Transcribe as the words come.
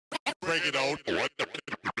Break it on.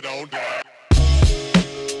 On down.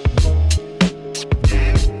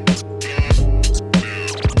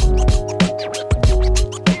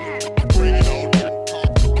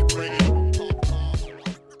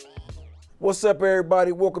 What's up,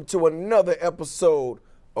 everybody? Welcome to another episode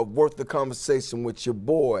of Worth the Conversation with your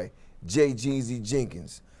boy, Jeezy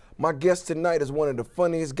Jenkins. My guest tonight is one of the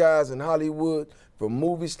funniest guys in Hollywood. From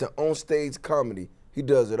movies to onstage comedy, he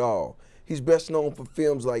does it all. He's best known for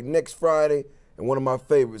films like Next Friday and one of my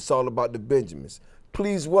favorites, All About the Benjamins.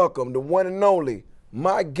 Please welcome the one and only,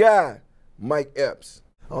 my guy, Mike Epps.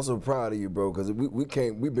 I'm so proud of you, bro, because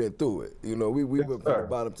we've been through it. You know, we went from the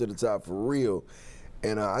bottom to the top for real.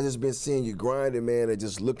 And I just been seeing you grinding, man, and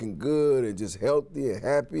just looking good and just healthy and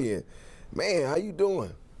happy. And man, how you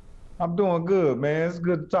doing? I'm doing good, man. It's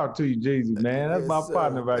good to talk to you, Jeezy, man. That's Yes, my sir.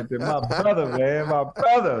 partner right there. My brother, man. My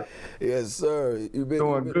brother. Yes, sir. You've been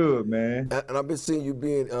Doing good, man. And I've been seeing you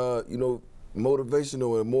being,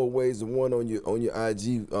 motivational in more ways than one on your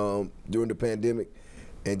IG during the pandemic,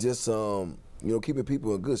 and just keeping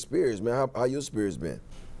people in good spirits, man. How your spirits been?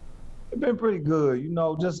 It's been pretty good,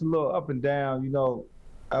 just a little up and down, As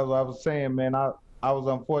I was saying, man, I was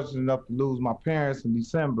unfortunate enough to lose my parents in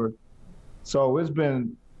December. So it's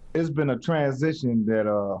been a transition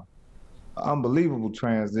that unbelievable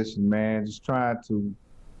transition, man. Just trying to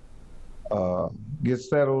get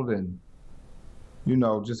settled and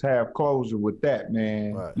just have closure with that,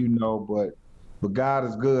 man. Right. But God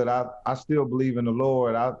is good. I still believe in the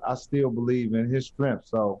Lord. I still believe in His strength.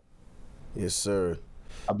 So Yes, sir.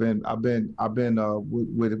 I've been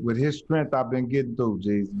with His strength. I've been getting through,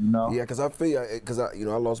 Jeezy. Yeah, because I feel,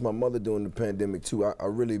 I lost my mother during the pandemic too. I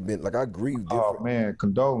really been I grieved different. Oh man,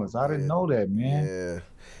 condolence. I didn't know that, man.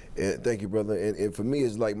 Yeah, thank you, brother. And for me,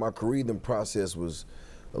 it's like my grieving process was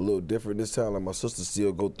a little different this time. Like my sister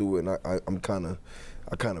still go through it, and I kind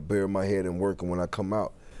of bury my head and work. And when I come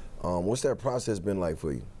out, what's that process been like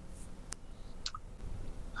for you?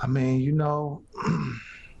 I mean,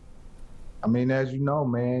 as you know,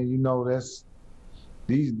 man, that's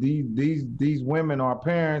these women, our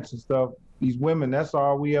parents and stuff. These women, that's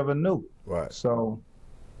all we ever knew. Right. So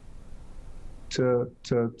to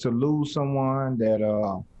lose someone that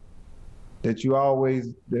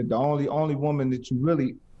the only woman that you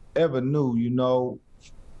really ever knew,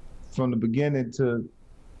 from the beginning to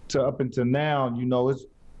up until now,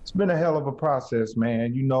 it's been a hell of a process,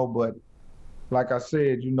 man. But like I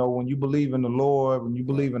said, when you believe in the Lord, when you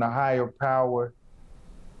believe in a higher power,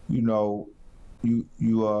 you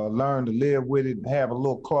learn to live with it and have a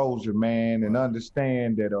little closure, man, and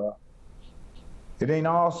understand that it ain't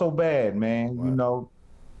all so bad, man. Right.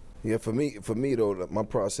 Yeah, for me though, my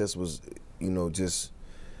process was, just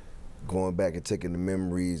going back and taking the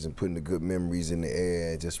memories and putting the good memories in the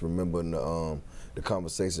air, and just remembering the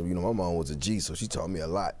conversation. My mom was a G, so she taught me a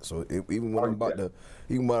lot. So even when I'm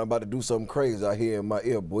about to do something crazy, I hear in my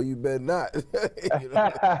ear, boy, you better not. You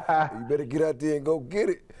better get out there and go get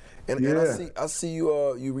it. And I see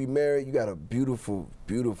you you remarried. You got a beautiful,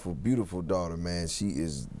 beautiful, beautiful daughter, man. She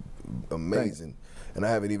is amazing. And I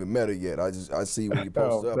haven't even met her yet. I see when you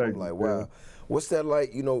post up, I'm like, wow. What's that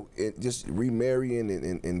like, just remarrying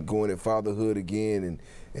and going in fatherhood again,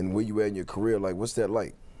 and where you at in your career? Like, what's that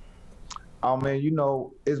like? Oh man,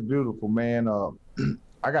 it's beautiful, man.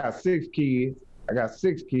 I got 6 kids.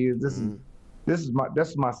 This is my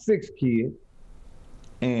 6th kid,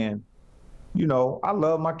 and I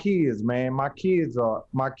love my kids, man. My kids are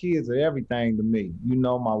everything to me.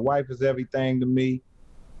 My wife is everything to me.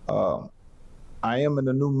 I am in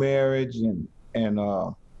a new marriage, and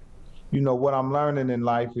what I'm learning in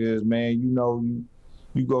life is, man,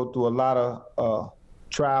 you go through a lot of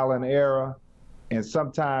trial and error, and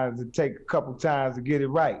sometimes it take a couple times to get it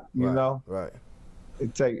right. Right.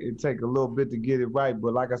 It take a little bit to get it right,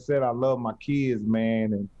 but like I said, I love my kids,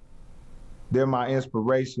 man, and they're my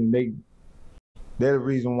inspiration. They're the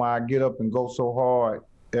reason why I get up and go so hard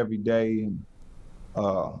every day,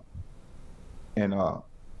 and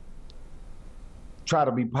try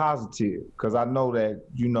to be positive, because I know that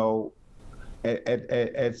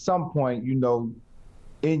at some point,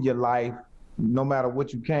 in your life, no matter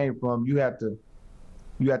what you came from, you have to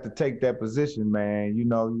take that position, man. You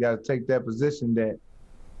got to take that position that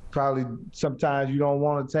probably sometimes you don't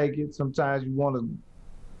want to take it. Sometimes you want to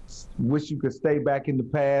wish you could stay back in the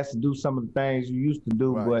past and do some of the things you used to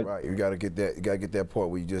do. Right. You gotta get that. You gotta get that part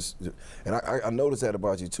where you just. And I noticed that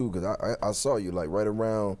about you too, because I saw you like right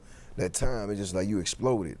around that time. It's just like you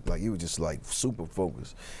exploded. Like you were just like super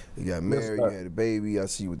focused. You got married. You had a baby. I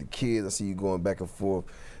see you with the kids. I see you going back and forth.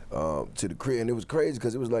 to the crib, and it was crazy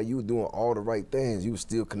because it was like you were doing all the right things. You were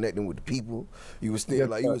still connecting with the people. You were still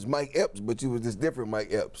like, you was Mike Epps, but you was this different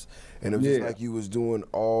Mike Epps, and it was just like you was doing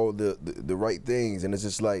all the right things. And it's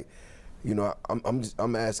just like, you know,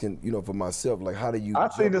 I'm asking, you know, for myself, like, how do you? I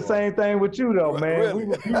see the same thing with you though, man. Really?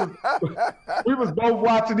 We was both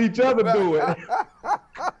watching each other do it.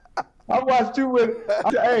 I watched you with,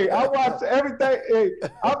 hey, I watched everything. Hey,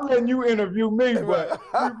 I'm letting you interview me, but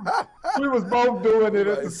we was both doing it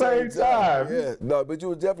at the same time. Yeah, no, but you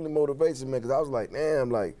was definitely motivation, man, because I was like,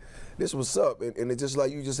 damn, like, this what's up. And it's just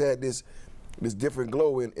like you just had this different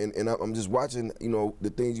glow, and I'm just watching, you know, the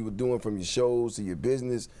things you were doing from your shows to your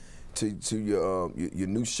business to your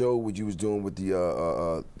new show, what you was doing with the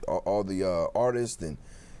all the artists, and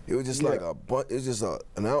it was just like a bunch. It was just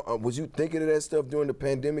was you thinking of that stuff during the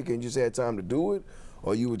pandemic and you just had time to do it,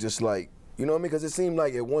 or you were just like, you know what I mean? Because it seemed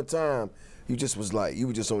like at one time you just was like, you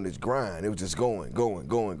were just on this grind. It was just going,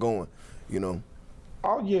 you know.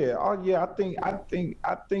 Oh yeah. I think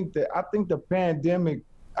the pandemic.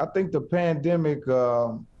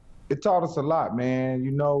 It taught us a lot, man.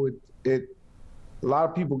 You know, it. A lot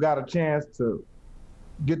of people got a chance to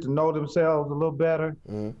get to know themselves a little better,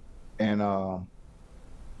 and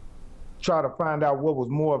try to find out what was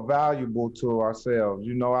more valuable to ourselves.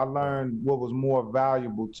 You know, I learned what was more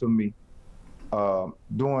valuable to me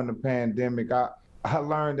during the pandemic. I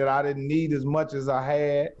learned that I didn't need as much as I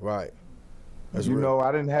had. Right. That's you real. know,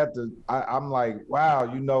 I didn't have to. I'm like, wow.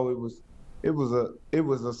 You know, it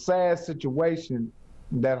was a sad situation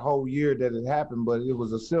that whole year that it happened, but it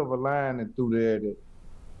was a silver lining through there that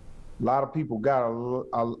a lot of people got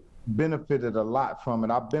benefited a lot from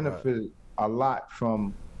it. I benefited a lot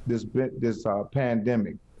from this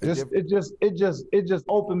pandemic. It just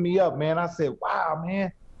opened me up, man. I said, wow,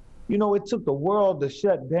 man, you know, it took the world to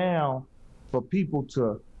shut down for people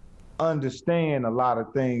to understand a lot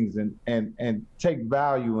of things and take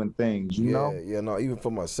value in things, you know? Yeah, no, even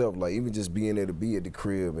for myself, like even just being there to be at the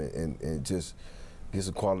crib and just get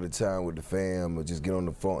some quality time with the fam or just get on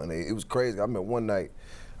the phone. And it was crazy. I remember one night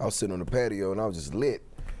I was sitting on the patio and I was just lit.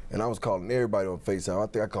 And I was calling everybody on FaceTime. I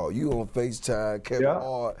think I called you on FaceTime, Kevin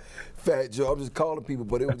Hart, Fat Joe. I'm just calling people,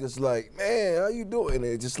 but it was just like, man, how you doing? And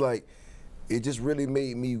it just like, it just really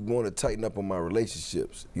made me want to tighten up on my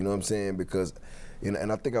relationships. You know what I'm saying? Because, and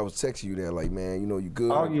I think I was texting you there like, man, you know, you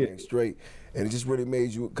good, everything straight. And it just really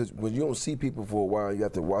made you, because when you don't see people for a while, you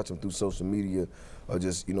have to watch them through social media or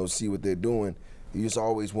just, you know, see what they're doing. You just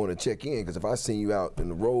always want to check in, because if I seen you out in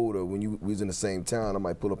the road or when we was in the same town, I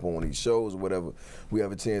might pull up on one of these shows or whatever. We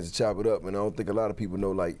have a chance to chop it up, and I don't think a lot of people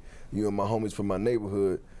know, like, you and my homies from my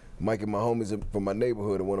neighborhood, Mike and my homies from my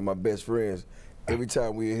neighborhood and one of my best friends, every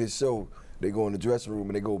time we at his show, they go in the dressing room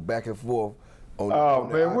and they go back and forth. Oh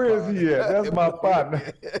man, where is he at? That's my partner.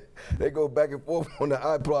 They go back and forth on the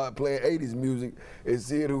iPod playing 80s music and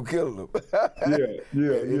seeing who killed them. Yeah.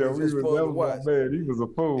 That was my man. He was a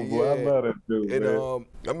fool, boy. I love that dude, and, man.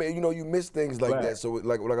 I mean, you know, you miss things like that. So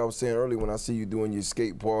like I was saying earlier, when I see you doing your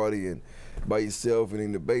skate party and by yourself and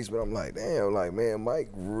in the basement, I'm like, damn, like, man, Mike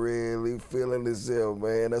really feeling himself,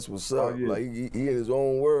 man. That's what's up. Like he in his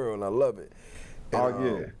own world, and I love it.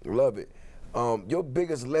 And, love it. Your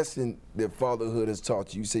biggest lesson that fatherhood has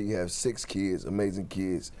taught you say you have 6 kids, amazing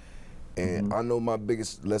kids, and I know my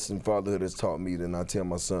biggest lesson fatherhood has taught me, and I tell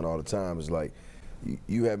my son all the time, is like,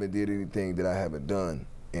 you haven't did anything that I haven't done,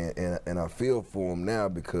 and I feel for him now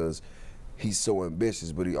because he's so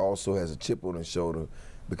ambitious, but he also has a chip on his shoulder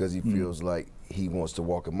because he feels like he wants to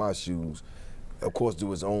walk in my shoes, of course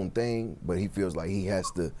do his own thing, but he feels like he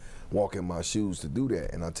has to walk in my shoes to do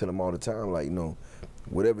that. And I tell him all the time, like, you know,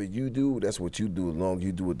 whatever you do, that's what you do, as long as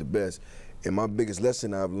you do it the best. And my biggest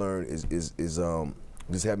lesson I've learned is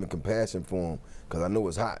just having compassion for him, because I know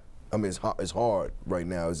it's hot. I mean, it's hard right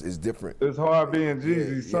now. It's different. It's hard being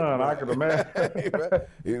Jeezy's son. I can imagine.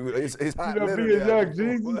 It's hot. You know, being young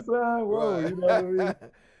Jeezy's son. Whoa, you know what I mean?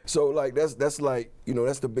 So like that's like, you know,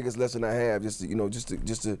 that's the biggest lesson I have. Just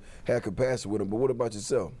to have compassion with him. But what about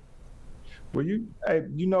yourself? Well, you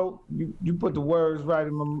know, you put the words right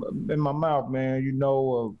in my mouth, man. You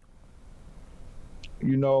know,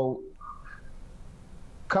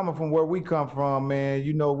 coming from where we come from, man.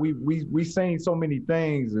 You know, we seen so many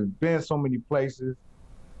things and been so many places.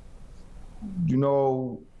 You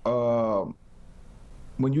know,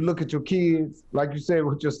 when you look at your kids, like you said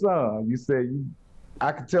with your son, you said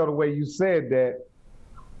I could tell the way you said that.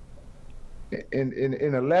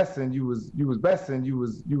 In a lesson you was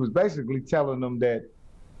basically telling them that,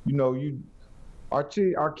 you know, our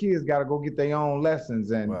kids got to go get their own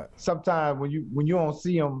lessons, and sometimes when you don't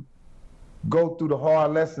see them go through the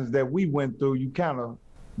hard lessons that we went through, you kind of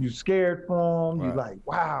You scared for them. You Right. like,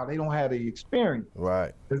 wow, they don't have the experience.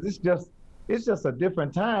 Right. Cause it's just a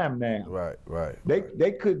different time now. Right. Right.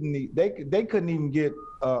 They couldn't even get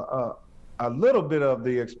a little bit of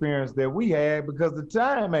the experience that we had because the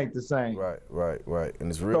time ain't the same. Right. Right. Right. And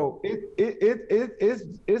it's real. So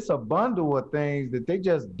it's a bundle of things that they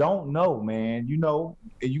just don't know, man. You know,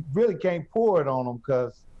 and you really can't pour it on them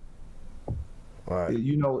because Right.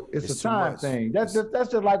 you know it's It's a too time much. thing. That's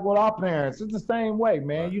just like with our parents. It's the same way,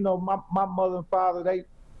 man. Right. You know, my mother and father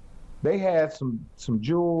they had some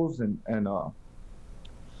jewels and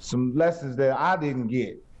some lessons that I didn't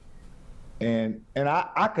get. And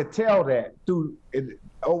I could tell that through it,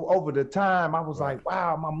 over the time. I was Right. like,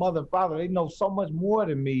 wow, my mother and father, they know so much more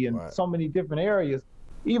than me in Right. so many different areas.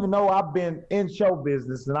 Even though I've been in show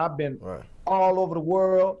business and I've been Right. all over the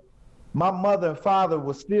world, my mother and father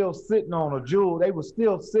were still sitting on a jewel. They were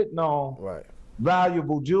still sitting on Right.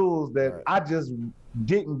 valuable jewels that Right. I just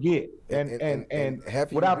didn't get. And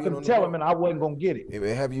have you without been them on the telling road? me, I wasn't gonna get it. And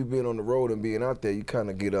have you been on the road and being out there? You kind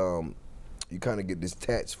of get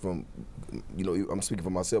detached from, you know, I'm speaking for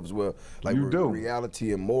myself as well. Like You do.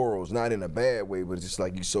 reality and morals, not in a bad way, but it's just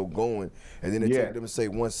like you so going, and then they Yeah. take them to say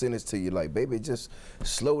one sentence to you, like, baby, just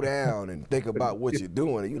slow down and think about what you're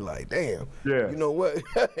doing, and you like, damn, Yeah. you know what,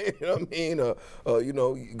 you know what I mean? You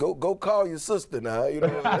know, go call your sister now, you know.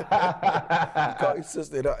 You call your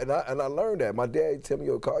sister, and I learned that. My dad tell me,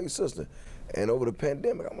 yo, call your sister, and over the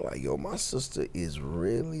pandemic, I'm like, yo, my sister is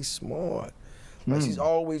really smart. Like she's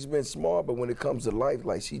always been smart, but when it comes to life,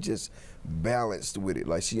 like she just balanced with it.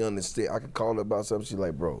 Like she understand. I could call her about something. She's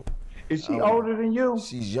like, bro. Is she older than you?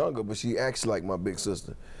 She's younger, but she acts like my big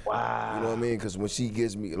sister. Wow. You know what I mean? Because when she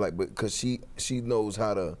gives me like, because she knows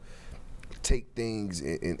how to take things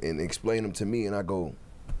and explain them to me, and I go,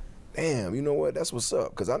 damn, you know what? That's what's up.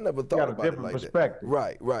 Because I never thought got a about it different like perspective.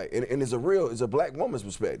 that. Right. And it's a black woman's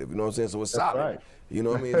perspective. You know what I'm saying? So it's solid. right. You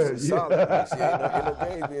know what I mean? It's solid. Like, she ain't no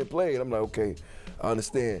games being played. I'm like, okay, I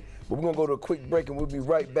understand. But we're gonna go to a quick break, and we'll be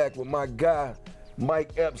right back with my guy,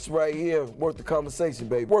 Mike Epps, right here. Worth the conversation,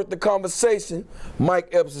 baby. Worth the conversation. Mike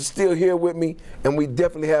Epps is still here with me, and we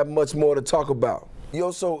definitely have much more to talk about.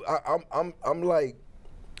 Yo, so I'm like,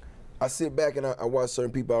 I sit back and I watch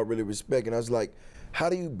certain people I really respect, and I was like, how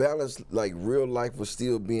do you balance like real life with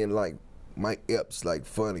still being like Mike Epps, like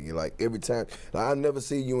funny, like every time? Like, I never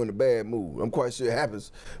see you in a bad mood. I'm quite sure it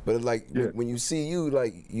happens, but it's like when you see you,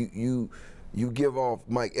 like you give off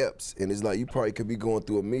Mike Epps, and it's like you probably could be going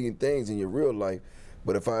through a million things in your real life,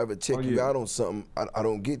 but if I ever check you out on something, I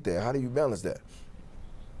don't get that. How do you balance that?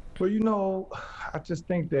 Well, you know, I just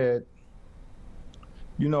think that,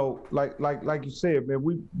 you know, like you said, man,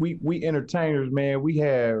 we entertainers, man, we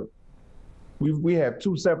have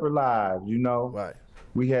two separate lives, you know. Right.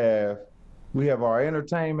 We have our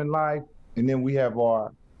entertainment life, and then we have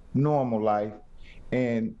our normal life.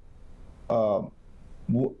 And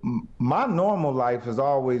my normal life has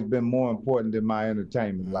always been more important than my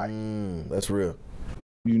entertainment life. That's real.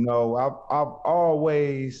 You know, I've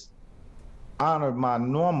always honored my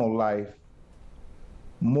normal life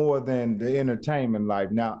more than the entertainment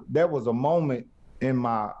life. Now, there was a moment in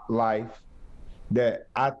my life that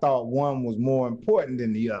I thought one was more important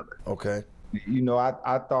than the other. Okay. You know,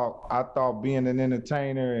 I thought being an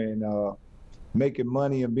entertainer and making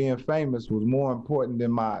money and being famous was more important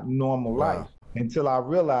than my normal life, until I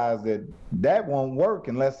realized that won't work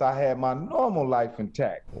unless I had my normal life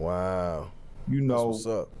intact. Wow. You know, That's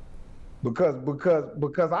what's up.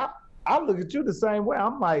 Because I look at you the same way.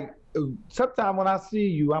 I'm like, sometimes when I see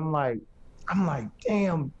you, I'm like,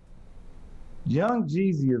 damn, Young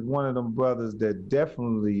Jeezy is one of them brothers that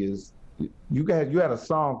definitely is. You had a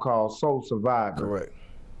song called Soul Survivor. Correct.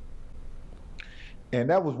 And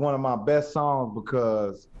that was one of my best songs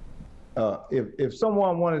because if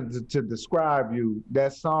someone wanted to describe you,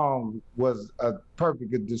 that song was a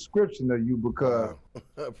perfect description of you because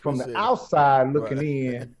from the outside looking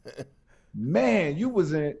in, man, you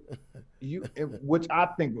was which I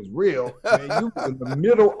think was real, man, you was in the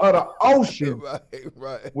middle of the ocean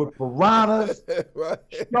with piranhas,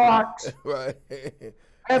 sharks,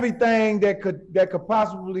 everything that could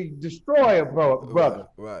possibly destroy a brother.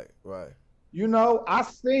 Right. You know, I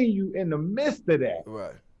seen you in the midst of that.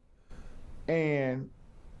 Right. And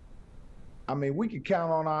I mean, we could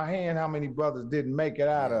count on our hand how many brothers didn't make it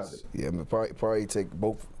out of it. Yeah, I mean, probably take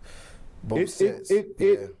both sets.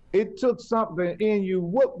 It took something in you.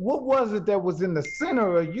 What was it that was in the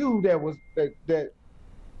center of you that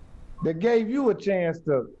gave you a chance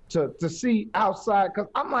to see outside? Cause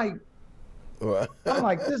I'm like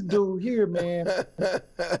this dude here, man.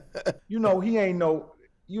 You know, he ain't no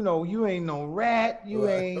you know, you ain't no rat, you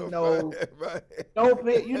Right, ain't no right, dope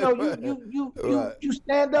it, you know, right, right. you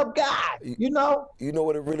stand up guy, You, you know? you know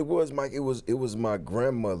what it really was, Mike? It was my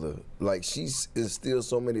grandmother. Like she instilled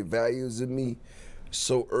so many values in me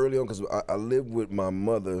so early on because I lived with my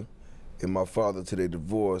mother and my father till they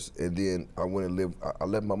divorced, and then I went and lived. I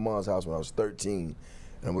left my mom's house when I was 13,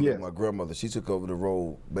 and I went Yes. with my grandmother. She took over the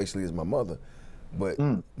role basically as my mother. But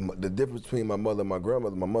the difference between my mother and my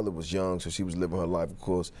grandmother, my mother was young, so she was living her life, of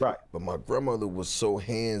course. Right. But my grandmother was so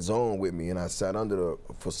hands-on with me, and I sat under her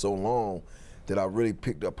for so long that I really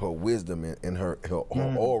picked up her wisdom and her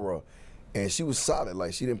aura. And she was solid.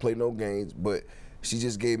 Like, she didn't play no games, but she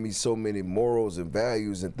just gave me so many morals and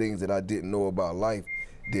values and things that I didn't know about life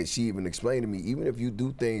that she even explained to me. Even if you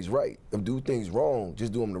do things right, and do things wrong,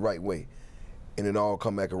 just do them the right way. And it all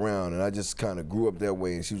come back around. And I just kind of grew up that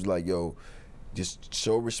way. And she was like, yo, just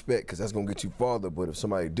show respect, because that's going to get you farther. But if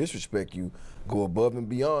somebody disrespect you, go above and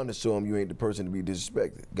beyond to show them you ain't the person to be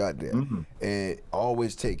disrespected. Got that. And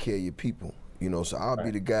always take care of your people. You know, so I'll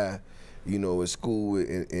be the guy, you know, at school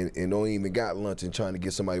and don't even got lunch and trying to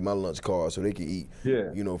get somebody my lunch card so they can eat,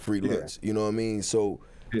 you know, free lunch. You know what I mean? So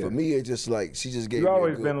for me, it's just like, she just gave me You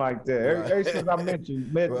always good, been like that. Ever since I met you,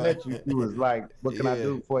 you was like, what can I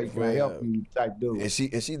do for you? Can I help you type dude. And she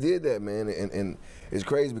did that, man. And it's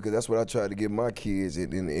crazy because that's what I try to give my kids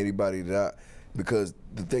and anybody that because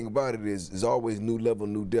the thing about it is always new level,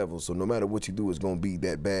 new devil. So no matter what you do, it's gonna be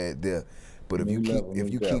that bad there. But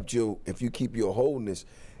if you keep your wholeness,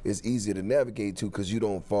 it's easier to navigate to because you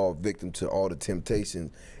don't fall victim to all the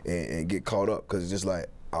temptations and get caught up. Because it's just like,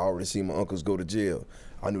 I already seen my uncles go to jail.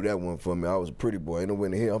 I knew that one for me. I was a pretty boy. Ain't no way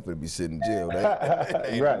in here I'm finna be sitting in jail. That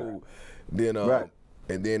ain't cool. Then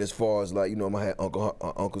and then as far as like, you know, I had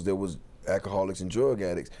uncles that was alcoholics and drug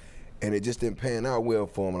addicts, and it just didn't pan out well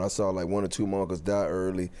for them. And I saw like 1 or 2 of my uncles die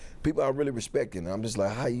early. People I really respected. And I'm just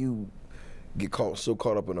like, how you get so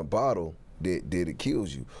caught up in a bottle that it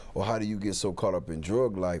kills you? Or how do you get so caught up in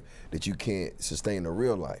drug life that you can't sustain a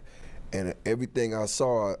real life? And everything I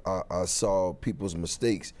saw people's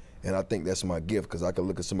mistakes, and I think that's my gift because I can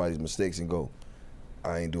look at somebody's mistakes and go,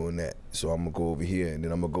 I ain't doing that, so I'm gonna go over here, and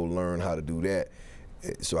then I'm gonna go learn how to do that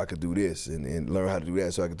so I could do this, and learn how to do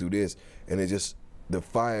that so I could do this. And it's just the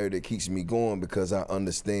fire that keeps me going because I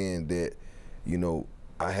understand that, you know,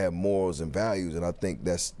 I have morals and values, and I think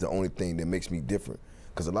that's the only thing that makes me different.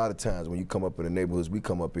 Because a lot of times when you come up in the neighborhoods we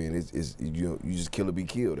come up in, is you just kill or be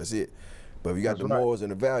killed, that's it. But if you got the morals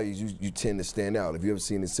and the values, you tend to stand out. If you ever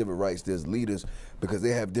seen in civil rights, there's leaders because they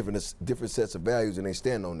have different sets of values and they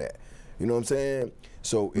stand on that. You know what I'm saying?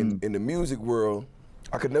 So in the music world,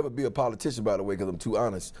 I could never be a politician, by the way, because I'm too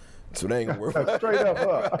honest. So they ain't gonna work. Straight up,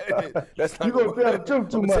 huh? That's not you gonna tell the truth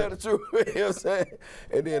too much. Tell the truth. You know what I'm saying?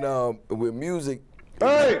 And then with music,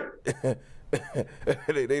 hey.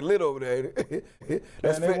 they lit over there.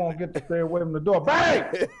 That's they won't get to stay away from the door. Bang!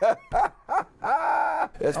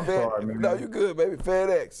 That's I'm fair. sorry, man. No, you good, baby.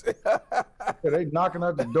 FedEx. They knocking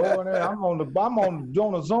at the door there. I'm on the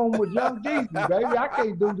Zoom with Young Jeezy, baby. I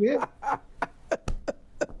can't do this.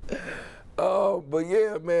 But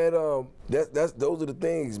yeah, man. Those are the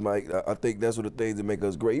things, Mike. I think that's what the things that make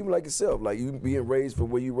us great. Even like yourself, like you being raised from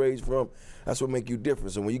where you raised from, that's what make you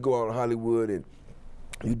different. So when you go out in Hollywood and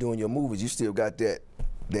you doing your movies, you still got that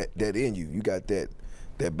in you. You got that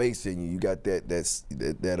bass in you. You got that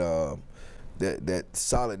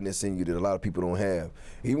solidness in you that a lot of people don't have.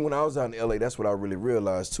 Even when I was out in LA, that's what I really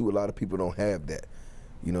realized too. A lot of people don't have that.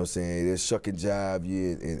 You know what I'm saying? They shuck and jive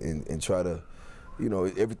you and try to, you know,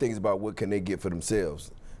 everything's about what can they get for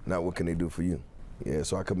themselves, not what can they do for you. Yeah,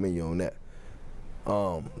 so I commend you on that.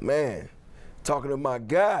 Man, talking to my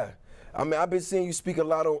guy. I mean, I've been seeing you speak a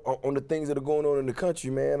lot on the things that are going on in the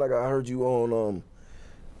country, man. Like I heard you on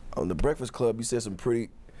the Breakfast Club. You said some pretty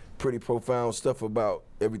profound stuff about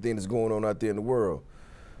everything that's going on out there in the world,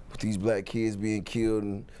 with these black kids being killed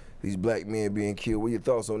and these black men being killed. What are your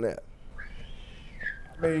thoughts on that?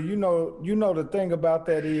 I mean, you know the thing about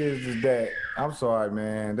that is that I'm sorry,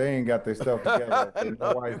 man. They ain't got their stuff together.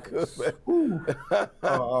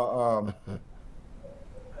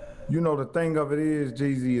 You know, the thing of it is,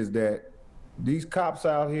 Jeezy, is that these cops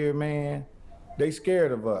out here, man, they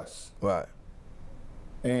scared of us. Right.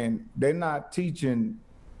 And they're not teaching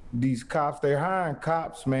these cops. They're hiring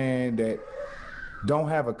cops, man, that don't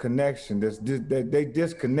have a connection. They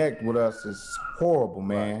disconnect with us. It's horrible,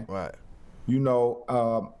 man. Right. You know,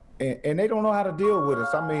 and they don't know how to deal with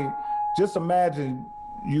us. I mean, just imagine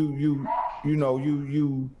you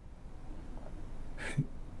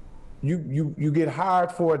get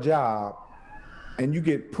hired for a job and you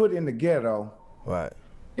get put in the ghetto. Right.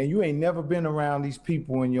 and you ain't never been around these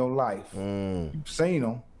people in your life. You've seen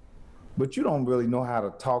them, but you don't really know how to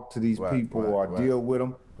talk to these people or deal with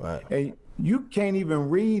them. And you can't even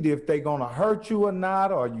read if they're gonna hurt you or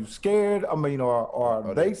not, or you scared. I mean,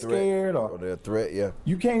 or they scared, or they're a threat. Yeah.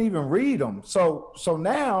 You can't even read them. So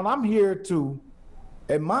now I'm here to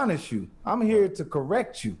admonish you. I'm here to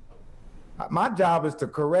correct you. My job is to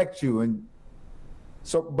correct you, and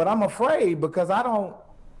so, but I'm afraid because I don't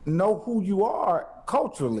know who you are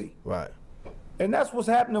culturally. Right. And that's what's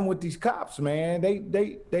happening with these cops, man. They're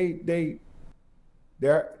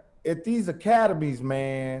at these academies,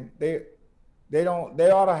 man. They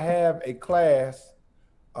ought to have a class,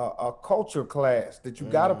 a culture class that you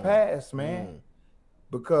gotta pass, man.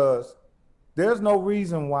 Because there's no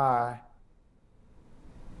reason why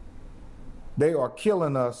they are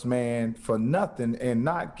killing us, man, for nothing and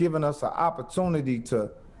not giving us an opportunity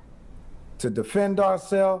to defend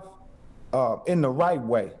ourselves in the right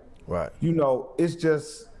way. Right. You know, it's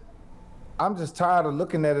just, I'm just tired of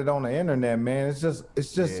looking at it on the internet, man. It's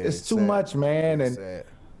too sad. much, man. It's and sad.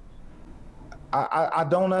 I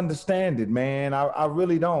don't understand it, man. I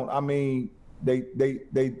really don't. I mean,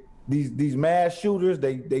 these mass shooters,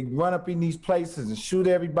 they run up in these places and shoot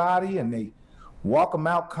everybody, and they walk them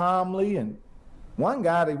out calmly. And one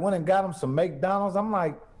guy, they went and got him some McDonald's. I'm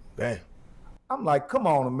like, damn. I'm like, come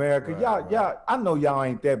on, America. Y'all, I know y'all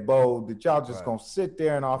ain't that bold that y'all just gonna sit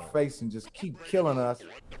there in our face and just keep killing us.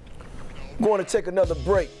 Going to take another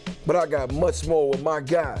break, but I got much more with my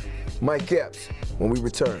guy, Mike Epps, when we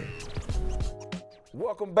return.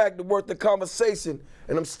 Welcome back to Worth the Conversation,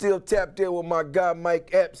 and I'm still tapped in with my guy,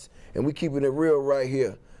 Mike Epps, and we keeping it real right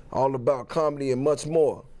here. All about comedy and much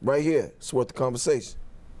more, right here. It's Worth the Conversation.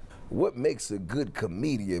 What makes a good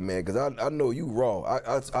comedian, man? Because I know you raw.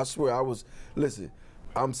 I swear listen,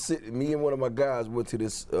 I'm sitting, me and one of my guys went to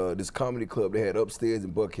this comedy club they had upstairs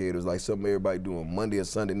in Buckhead. It was like something everybody doing Monday or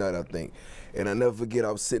Sunday night, I think. And I never forget,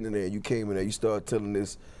 I was sitting in there, and you came in there, you started telling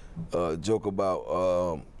this joke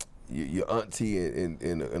about your auntie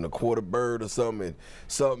and a quarter bird or something.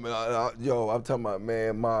 Yo, I'm talking about,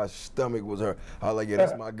 man, my stomach was hurt. I was like, yeah,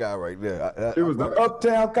 that's my guy right there. It was the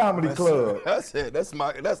Uptown Comedy Club. I said, that's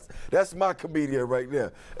my comedian right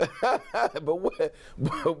there. but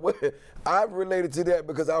what I related to that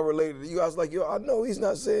because I related to you. I was like, yo, I know he's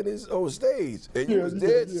not saying this on stage, and you was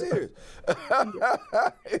dead serious.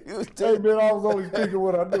 Hey man, I was only speaking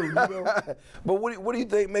what I do. You know? But what do you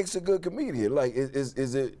think makes a good comedian? Like, is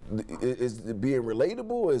it being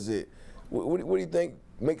relatable? Is it what do you think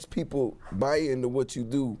makes people buy into what you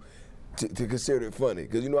do to consider it funny?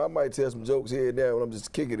 Because I might tell some jokes here and there when I'm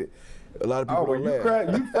just kicking it. A lot of people don't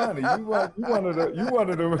laugh. You funny. You one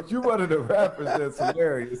of the rappers that's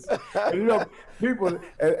hilarious. And, people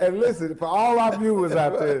and listen, for all our viewers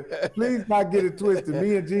out there, please not get it twisted.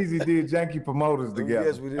 Me and Jeezy did Janky Promoters together.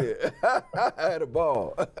 Yes, we did. I had a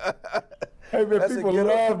ball. Hey man, people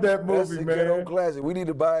love that movie, man. That's a classic. We need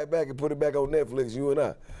to buy it back and put it back on Netflix, you and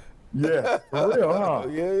I. Yeah, for real, huh?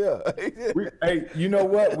 Yeah. Hey, you know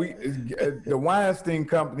what? The Weinstein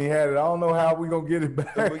Company had it. I don't know how we gonna get it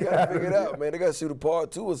back. We gotta figure it out, man. They gotta shoot a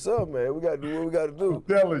part 2 or something, man. We gotta do what we gotta do. I'm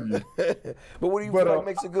telling you. But what do you feel like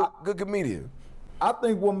makes a good comedian? I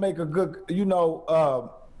think what make a good,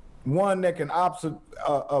 one that can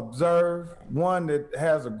observe, one that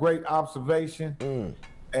has a great observation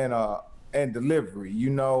and delivery.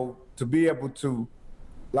 To be able to,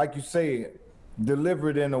 like you said, deliver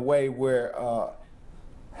it in a way where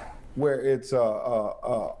it's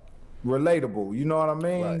relatable. You know what I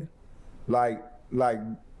mean? Right. Like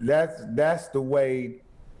that's the way.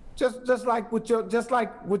 Just like with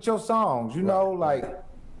your songs.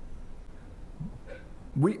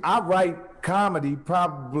 I write comedy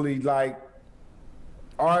probably like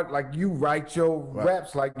art, like you write your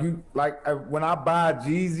raps, like when I buy a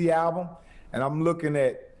Jeezy album and I'm looking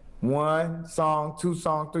at 1 song, 2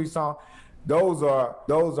 song, 3 song. Those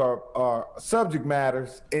are subject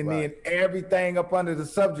matters, and then everything up under the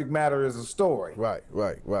subject matter is a story. Right.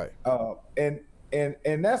 And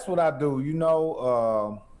that's what I do.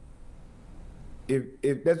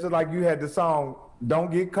 If that's just like you had the song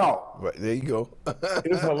 "Don't Get Caught." Right, there you go.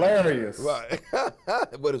 It's hilarious. Right.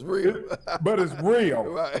 But it's real. But it's real.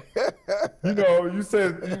 Right. You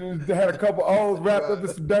said you had a couple O's wrapped up in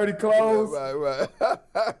some dirty clothes. Right.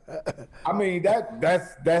 I mean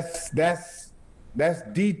that's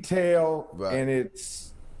detailed, and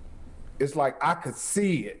it's like I could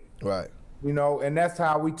see it. Right. And that's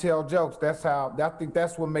how we tell jokes. I think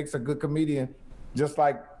that's what makes a good comedian, just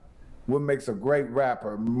like what makes a great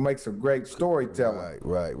rapper, makes a great storyteller.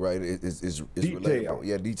 Right. It's detail. relatable.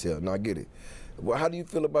 Yeah, detail. No, I get it. Well, how do you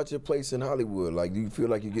feel about your place in Hollywood? Like, do you feel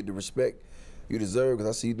like you get the respect you deserve?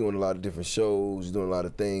 Because I see you doing a lot of different shows, you're doing a lot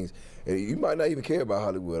of things, and you might not even care about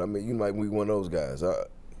Hollywood. I mean, you might be one of those guys.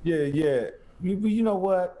 Yeah. You know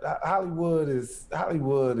what? Hollywood is.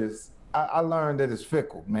 I learned that it's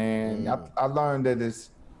fickle, man. I learned that it's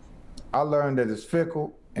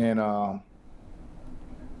fickle, and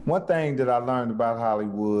one thing that I learned about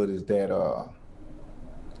Hollywood is that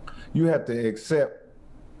you have to accept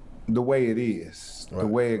the way it is, the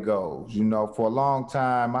way it goes. You know, for a long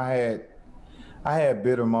time, I had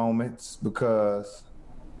bitter moments because,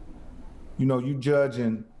 you know, you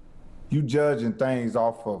judging things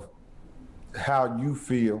off of how you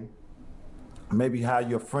feel, maybe how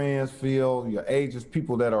your friends feel, your agents,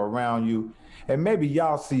 people that are around you, and maybe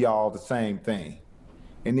y'all see all the same thing.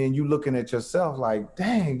 And then you looking at yourself like,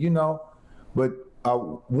 dang, you know, but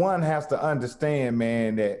one has to understand,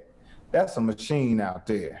 man, that that's a machine out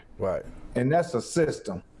there. Right. And that's a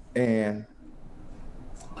system. And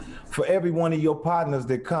for every one of your partners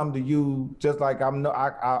that come to you, just like I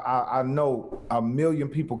know a million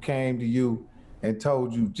people came to you and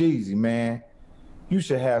told you, Jeezy, man, you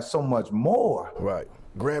should have so much more. Right.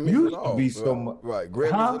 Grammys You and all. should be so much. Right.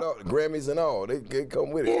 Grammys and all. Grammys and all. They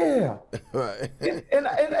come with it. Yeah. Right. And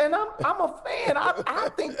I'm a fan. I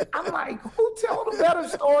think I'm like, who told a better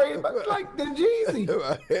story like than Jeezy?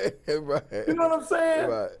 Right. You know what I'm saying?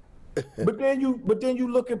 Right. But then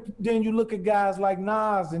you look at guys like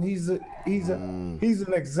Nas, and he's an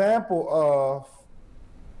example of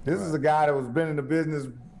this is a guy that was been in the business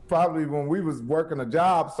probably when we was working a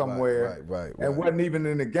job somewhere, right, and wasn't even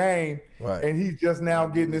in the game, and he's just now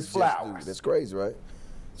getting his flowers. That's crazy, right?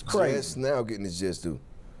 It's crazy. Just now getting his just due.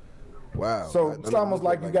 Wow. So it's almost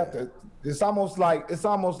like you got to. It's almost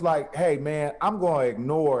like, hey man, I'm going to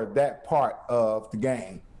ignore that part of the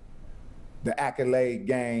game, the accolade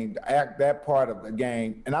game, that part of the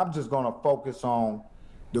game, and I'm just going to focus on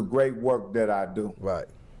the great work that I do. Right.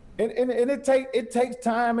 And it takes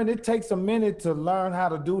time, and it takes a minute to learn how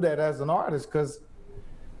to do that as an artist, because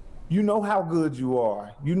you know how good you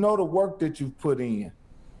are. You know the work that you've put in.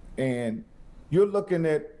 And you're looking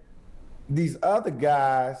at these other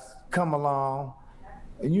guys come along,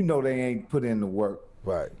 and you know they ain't put in the work.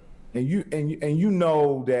 Right. And you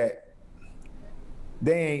know that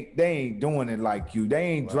they ain't doing it like you. They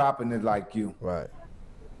ain't dropping it like you. Right.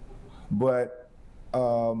 But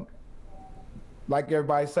like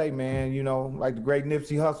everybody say, man, you know, like the great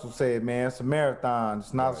Nipsey Hussle said, man, it's a marathon,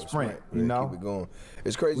 it's not a sprint, you know? Keep it going.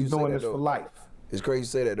 It's crazy We're doing this for life. It's crazy you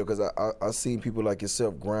say that, though, because I seen people like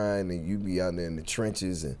yourself grind, and you be out there in the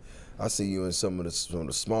trenches, and I see you in some of the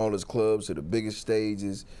smallest clubs to the biggest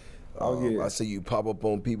stages. I see you pop up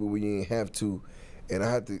on people where you ain't have to, and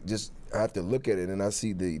I have to look at it, and I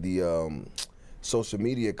see the social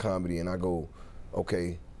media comedy, and I go,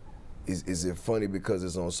 okay, is it funny because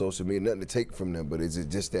it's on social media? Nothing to take from them, but is it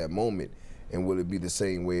just that moment? And will it be the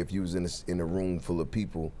same way if you was in a room full of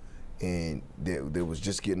people and they was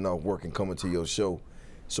just getting off work and coming to your show?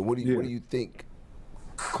 So what do you think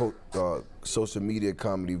social media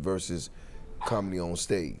comedy versus comedy on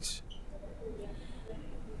stage?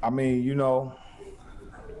 I mean, you know,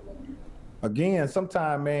 again,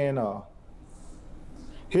 sometimes, man,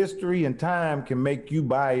 history and time can make you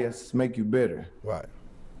biased, make you bitter. Right.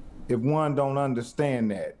 If one don't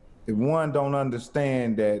understand that, if one don't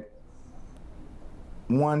understand that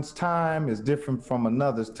one's time is different from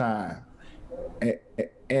another's time,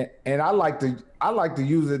 and I like to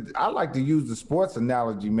use it. I like to use the sports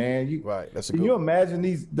analogy, man. Right. That's a can good you one. imagine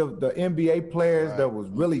the NBA players that was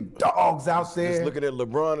really dogs out there? Just looking at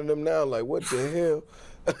LeBron and them now, like, what the hell?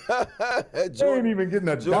 They ain't even getting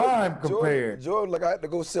a dime compared. Jordan, like, I had to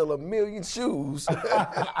go sell 1 million shoes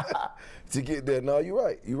to get there. No, you're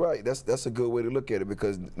right. You're right. That's a good way to look at it,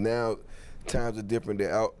 because now times are different.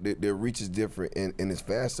 Their reach is different, and it's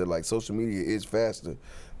faster. Like, social media is faster.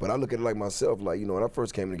 But I look at it like myself. Like, you know, when I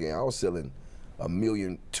first came in the game, I was selling 1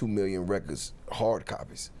 million, 2 million records, hard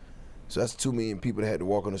copies. So that's 2 million people that had to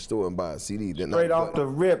walk in the store and buy a CD. Straight off the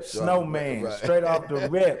rip, Snowman. Right. Straight off the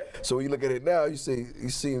rip. So when you look at it now, you see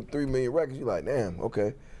 3 million records. You're like, damn,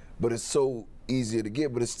 okay. But it's so easier to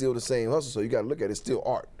get, but it's still the same hustle. So you got to look at it. It's still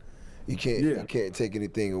art. You can't take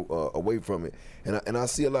anything away from it. And I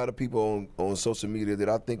see a lot of people on social media that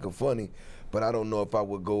I think are funny, but I don't know if I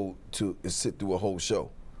would go to sit through a whole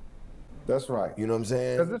show. That's right. You know what I'm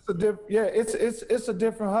saying? Because it's a different, it's a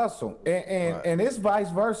different hustle, and it's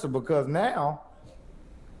vice versa. Because now,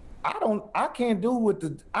 I can't do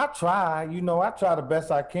with I try the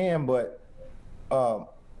best I can, but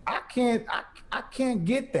I can't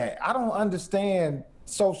get that. I don't understand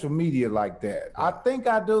social media like that. I think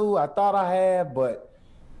I do. I thought I had, but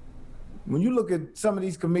when you look at some of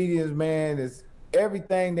these comedians, man, it's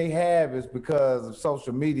everything they have is because of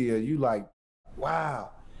social media. You like,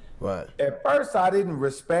 wow. Right. At first, I didn't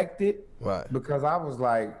respect it. Right. Because I was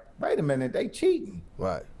like, wait a minute, they cheating.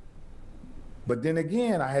 Right. But then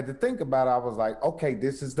again, I had to think about it. I was like, okay,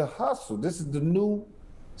 this is the hustle. This is the new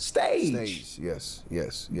stage. Yes.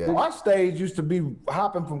 Our stage used to be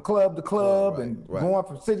hopping from club to club and going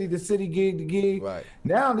from city to city, gig to gig. Right.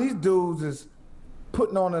 Now these dudes is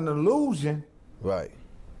putting on an illusion. Right.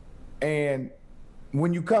 And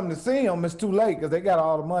when you come to see them, it's too late because they got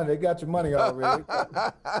all the money. They got your money already.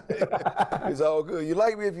 It's all good. You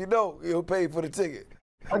like me if you don't, you'll pay for the ticket.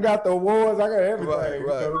 I got the awards. I got everything.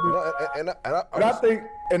 Right.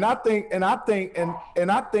 And I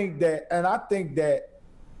think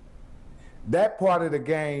that part of the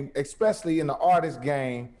game, especially in the artist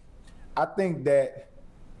game, I think that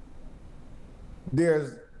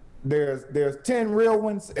there's 10 real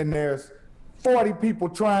ones and there's 40 people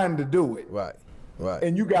trying to do it. Right.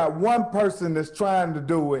 And you got one person that's trying to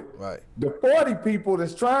do it. Right. The 40 people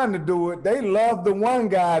that's trying to do it, they love the one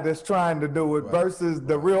guy that's trying to do it versus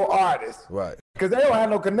the real artist. Right. Because they don't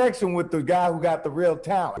have no connection with the guy who got the real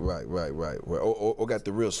talent. Right. Or got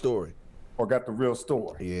the real story. Or got the real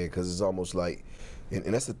story. Yeah, because it's almost like,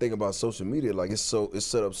 and that's the thing about social media. Like it's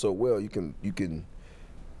set up so well. You can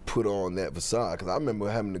put on that facade. Because I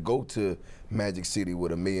remember having to go to Magic City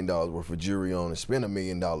with $1 million worth of jewelry on and spend $1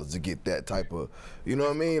 million to get that type of, you know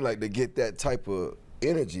what I mean? Like to get that type of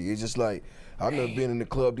energy. It's just like, I've never been in the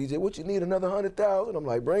club, DJ, what you need, another 100,000? I'm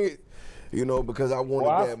like, bring it. You know, because I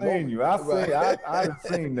wanted that moment. I've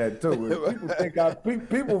seen that too.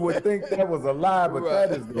 People would think that was a lie, but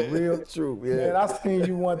that is the real truth. Yeah. Man, I seen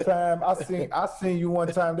you one time. I seen you one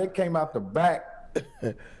time. They came out the back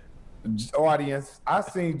audience. I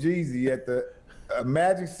seen Jeezy at the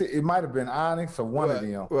Magic City. It might have been Onyx or one of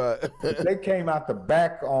them. Right. They came out the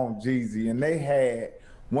back on Jeezy, and they had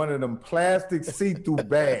one of them plastic see-through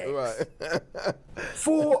bags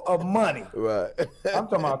full of money. Right. I'm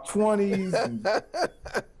talking about 20s. And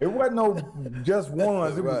it wasn't no just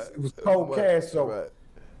ones. It was cold cash. So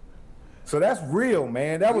that's real,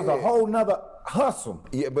 man. That was a whole nother hustle.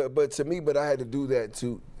 Yeah, but to me, I had to do that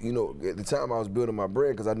to, you know, at the time I was building my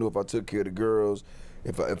brand because I knew if I took care of the girls,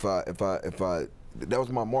 if I that was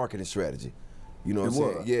my marketing strategy. You know what I'm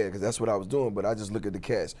saying? Yeah, because that's what I was doing. But I just look at the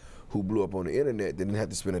cats who blew up on the internet. They didn't have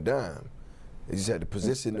to spend a dime. They just had to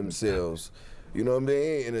position themselves, you know what I'm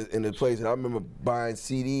saying, in a place. And I remember buying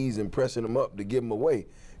CDs and pressing them up to give them away.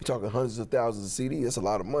 You're talking hundreds of thousands of CDs. That's a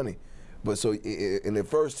lot of money. But so in the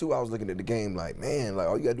first two, I was looking at the game like, man, like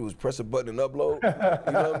all you gotta do is press a button and upload.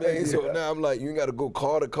 You know what I mean? So now I'm like, you ain't gotta go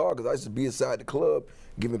car to car because I used to be inside the club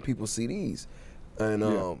giving people CDs. And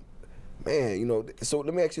man, you know, so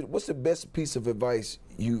let me ask you, what's the best piece of advice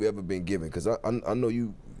you've ever been given? Because I know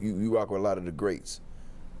you rock with a lot of the greats.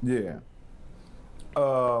 Yeah.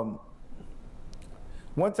 One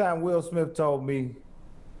time Will Smith told me,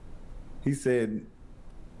 he said,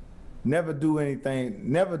 never do anything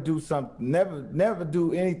in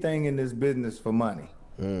this business for money.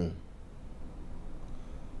 You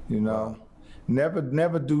know,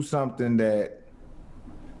 never do something that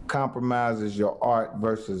compromises your art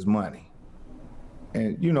versus money.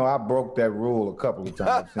 And you know, I broke that rule a couple of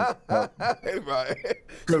times. Right.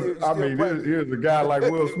 Because I mean, here's a guy like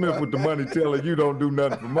Will Smith with the money telling you don't do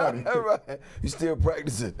nothing for money. Right. You still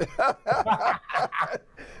practicing.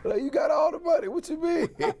 Like, you got all the money. What you mean?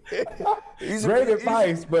 Great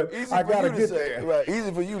advice, but I gotta get there. Right.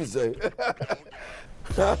 Easy for you to say.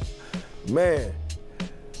 Man,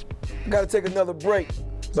 I gotta take another break.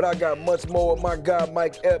 But I got much more with my guy,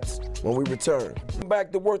 Mike Epps, when we return.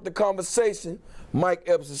 Back to work the conversation. Mike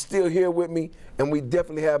Epps is still here with me, and we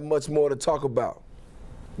definitely have much more to talk about.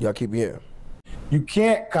 Y'all keep hearing. You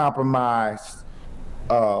can't compromise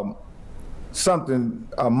something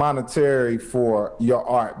monetary for your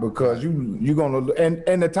art because you're gonna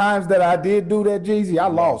and the times that I did do that, Jeezy, I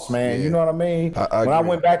lost, man. Yeah. You know what I mean? When I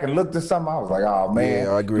went back and looked at something, I was like, oh man,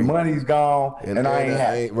 yeah, I agree. The money's gone, and I ain't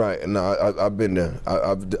happy. Right? No, I've been there.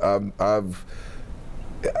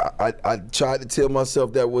 I tried to tell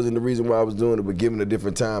myself that wasn't the reason why I was doing it, but given a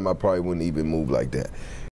different time, I probably wouldn't even move like that.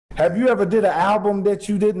 Have you ever did an album that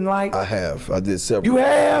you didn't like? I have. I did several. You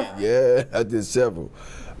have? Yeah, I did several.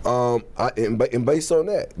 And based on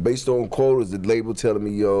that, based on quotas, the label telling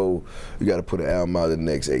me, yo, you got to put an album out in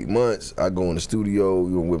the next 8 months. I go in the studio,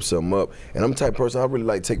 you gonna whip something up. And I'm the type of person, I really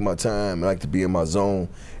like to take my time. I like to be in my zone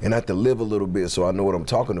and I have to live a little bit so I know what I'm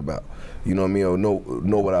talking about. You know what I mean? Or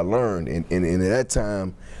know what I learned. And at that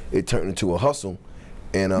time, it turned into a hustle.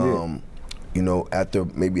 And you know, after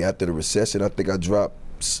the recession, I think I dropped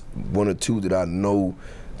one or two that I know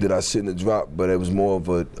that I shouldn't have dropped, but it was more of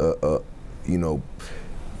a you know,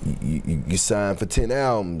 you sign for 10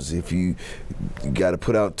 albums. If you got to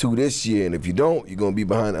put out 2 this year, and if you don't, you're gonna be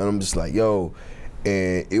behind. And I'm just like, yo.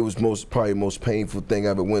 And it was probably the most painful thing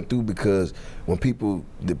I ever went through, because when people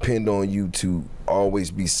depend on you to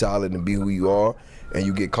always be solid and be who you are, and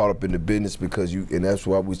you get caught up in the business because and that's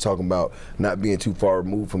why we was talking about not being too far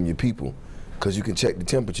removed from your people, because you can check the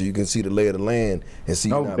temperature, you can see the lay of the land and see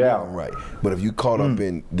you're not moving right. But if you caught up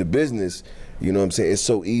in the business, you know what I'm saying, it's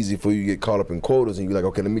so easy for you to get caught up in quotas, and you're like,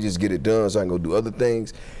 okay, let me just get it done so I can go do other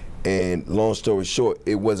things. And long story short,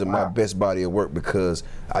 it wasn't my best body of work because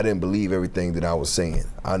I didn't believe everything that I was saying.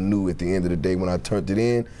 I knew at the end of the day when I turned it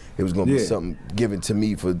in, it was gonna be something given to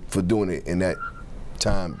me for doing it in that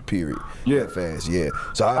time period. Yeah, that fast. Yeah.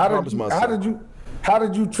 So I promised myself. How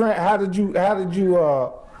did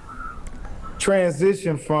you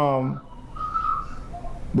transition from?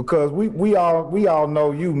 Because we all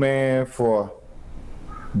know you, man, for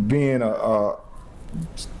being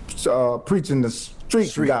preaching the street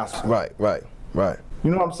gospel. Right.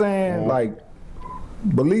 You know what I'm saying? Like,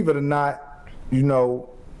 believe it or not, you know,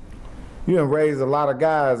 you done raised a lot of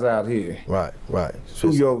guys out here. Right.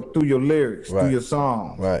 Through your lyrics, through your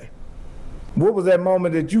songs. Right. What was that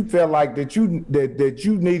moment that you felt like that you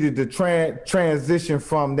needed to transition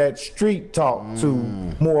from that street talk to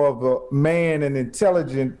more of a man and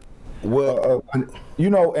intelligent, you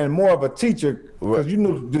know, and more of a teacher? Because you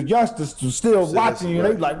know the youngsters still watching you.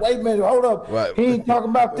 They like, wait a minute, hold up, he ain't talking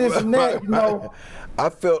about this and that, you know. I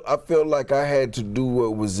felt like I had to do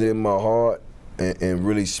what was in my heart and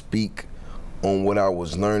really speak on what I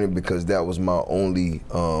was learning, because that was my only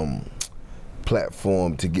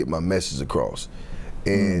platform to get my message across.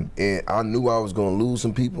 And I knew I was gonna lose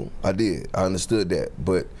some people. I did. I understood that.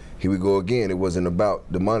 But here we go again. It wasn't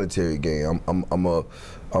about the monetary gain. I'm a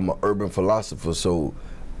urban philosopher, so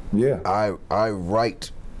I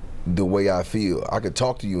write the way I feel. I could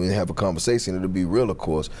talk to you and have a conversation. It'll be real, of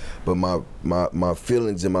course, but my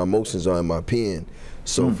feelings and my emotions are in my pen.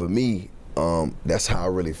 So for me, that's how I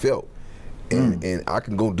really felt. And I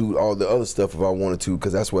can go do all the other stuff if I wanted to,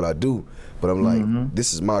 because that's what I do. But I'm like,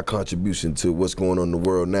 this is my contribution to what's going on in the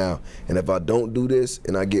world now. And if I don't do this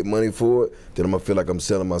and I get money for it, then I'm gonna feel like I'm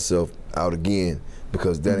selling myself out again,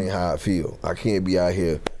 because that ain't how I feel. I can't be out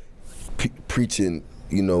here preaching,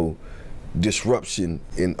 you know, disruption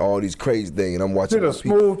and all these crazy things, and I'm watching a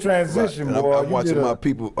smooth transition, boy. I'm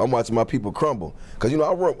watching my people crumble. Cause you know,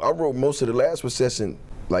 I wrote most of the last recession,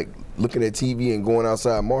 like looking at TV and going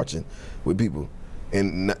outside marching with people,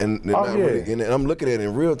 and I'm looking at it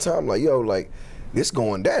in real time, like, yo, like, this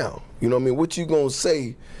going down. You know what I mean? What you gonna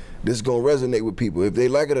say that's gonna resonate with people? If they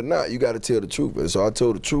like it or not, you got to tell the truth. And so I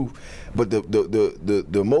told the truth. But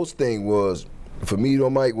the most thing was, for me, though,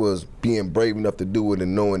 Mike, was being brave enough to do it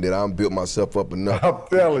and knowing that I'm built myself up enough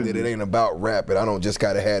that it ain't about rap, and I don't just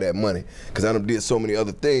gotta have that money, because I done did so many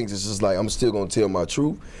other things. It's just like, I'm still gonna tell my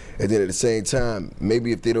truth, and then at the same time,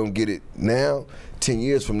 maybe if they don't get it now, 10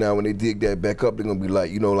 years from now when they dig that back up, they're gonna be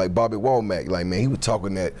like, you know, like Bobby Womack, like, man, he was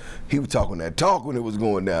talking that talk when it was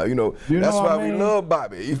going down. You know that's why we love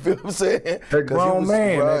Bobby. You feel what I'm saying? That grown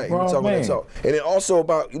man, right, he was talking that talk. And then also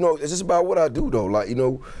about, you know, it's just about what I do though. Like, you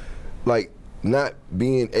know, like, not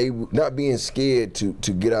being scared to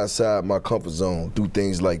get outside my comfort zone, do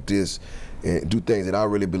things like this, and do things that I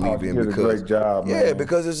really believe in. You did a great job, man. Yeah,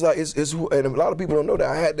 because it's like, it's and a lot of people don't know that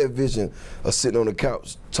I had that vision of sitting on the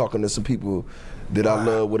couch talking to some people that I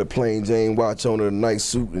love with a plain Jane watch on and a nice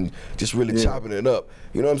suit and just really chopping it up.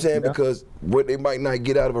 You know what I'm saying? Because what they might not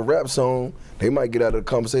get out of a rap song, they might get out of a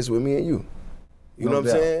conversation with me and you. You know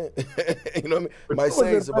what I'm saying? You know what I mean? Might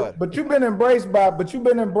say it's about it. But you've been embraced by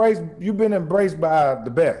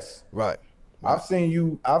the best. Right. I've seen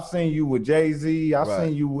you with Jeezy.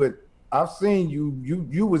 I've seen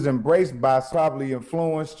you was embraced by, probably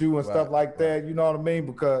influenced you and stuff like that. You know what I mean?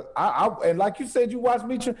 Because I and like you said, you watched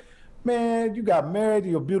me, man, you got married to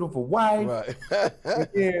your beautiful wife. Right.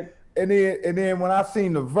 and then when I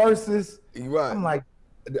seen the verses, I'm like,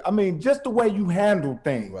 I mean, just the way you handle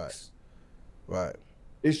things. Right.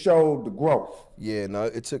 It showed the growth. Yeah, no,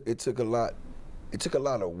 it took a lot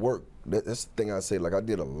of work. That's the thing I say. Like, I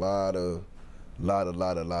did a lot of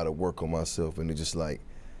work on myself, and it just like,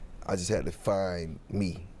 I just had to find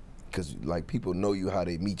me, because like, people know you how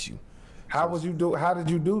they meet you. How did you do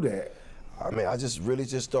that? I mean, I just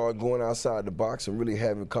started going outside the box and really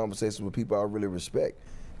having conversations with people I really respect.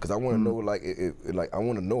 because I want to know like like I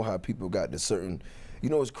want to know how people got to certain. You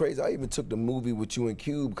know, it's crazy. I even took the movie with you and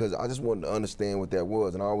Cube because I just wanted to understand what that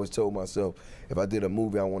was, and I always told myself if I did a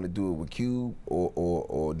movie, I want to do it with Cube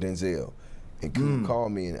or Denzel. And Cube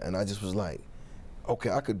called me, and I just was like, okay,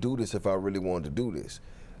 I could do this if I really wanted to do this,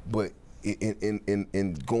 but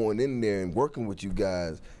in going in there and working with you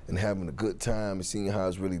guys and having a good time and seeing how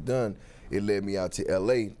it's really done, it led me out to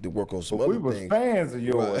LA to work on some other things. We was fans of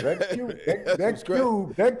yours. Right.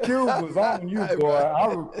 That Cube was on you,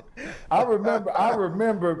 boy. I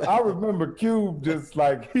remember Cube just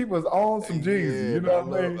like he was on some Jeezy. Yeah, you know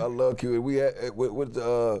what I mean? I love Cube. We had with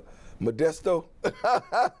Modesto.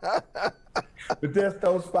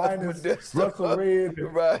 Modesto's finest, Modesto. Russell Red.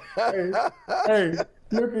 Right. Hey,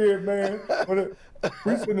 look here, man.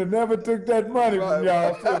 We should have never took that money from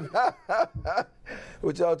y'all.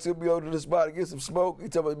 But y'all took me over to the spot to get some smoke. He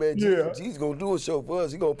told me, man, G's gonna do a show for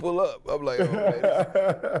us. He gonna pull up. I'm like, oh man.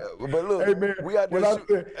 But look, hey, man, we out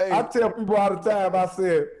there. I tell people all the time. I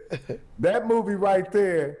said that movie right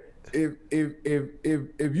there.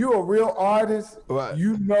 If you're a real artist, right.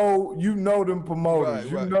 you know them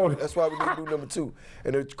promoters. Right. You know them. That's why we didn't do number 2.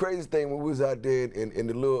 And the craziest thing when we was out there in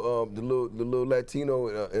the little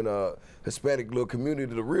Latino and Hispanic little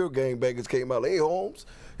community, the real gangbangers came out. Hey, Holmes,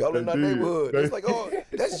 y'all in our neighborhood. It's like, oh,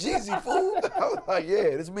 that's Jeezy, fool. I was like, yeah,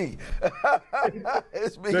 it's me.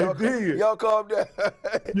 It's me. Y'all calm down.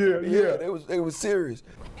 Yeah. They was serious.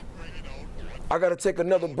 I gotta take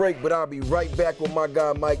another break, but I'll be right back with my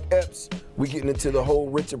guy Mike Epps. We getting into the whole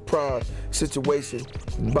Richard Pryor situation,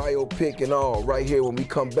 biopic and all, right here when we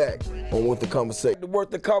come back on Worth the Conversation. Worth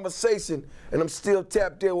the Conversation, and I'm still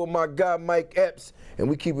tapped in with my guy Mike Epps, and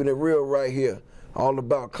we keeping it real right here. All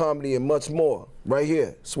about comedy and much more, right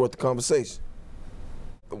here. It's Worth the Conversation.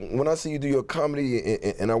 When I see you do your comedy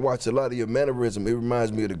and I watch a lot of your mannerism, it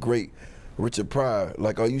reminds me of the great Richard Pryor.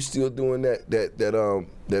 Like, are you still doing that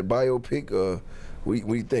biopic? What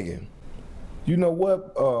are you thinking? You know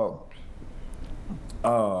what?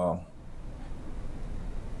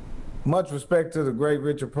 Much respect to the great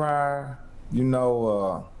Richard Pryor. You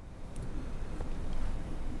know,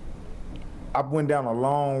 I went down a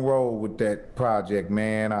long road with that project,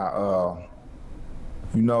 man.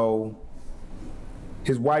 You know,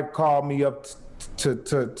 his wife called me up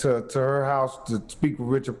to her house to speak with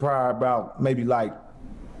Richard Pryor about maybe like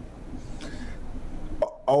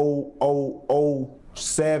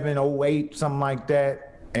 07, 08, something like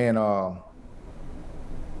that. And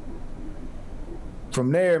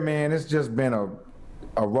from there, man, it's just been a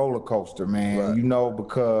roller coaster, man. Right. You know,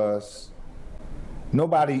 because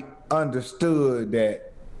nobody understood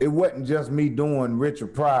that it wasn't just me doing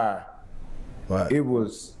Richard Pryor. Right. It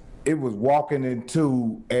was walking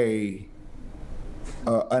into an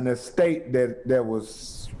estate that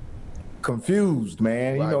was confused,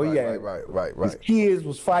 man. Right, you know, right, he had right. his kids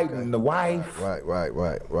was fighting the wife. Right.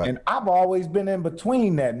 And I've always been in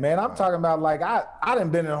between that, man. I'm talking about like I done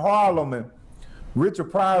been in Harlem and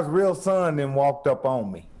Richard Pryor's real son then walked up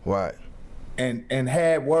on me. Right. And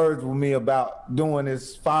had words with me about doing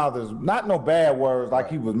his father's, not no bad words like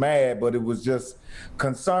he was mad, but it was just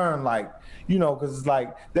concern, like, you know, because it's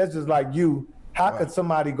like, that's just like you. How could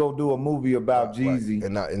somebody go do a movie about Jeezy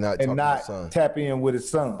and not tap in with his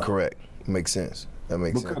son? Correct. Makes sense. That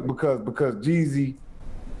makes sense. Because Jeezy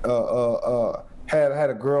had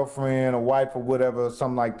a girlfriend, a wife, or whatever,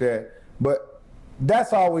 something like that. But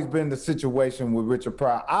that's always been the situation with Richard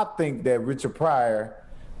Pryor. I think that Richard Pryor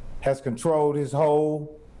has controlled his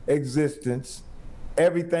whole existence,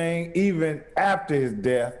 everything, even after his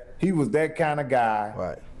death. He was that kind of guy.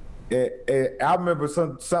 Right. I remember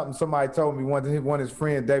something somebody told me, one of his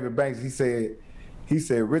friends, David Banks, he said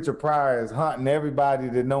Richard Pryor is hunting everybody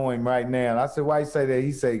that know him right now. And I said, why you say that?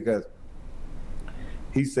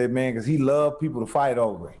 He said, man, because he loved people to fight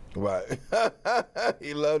over him. Right.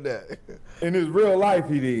 He loved that. In his real life,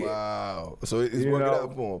 he did. Wow. So it's working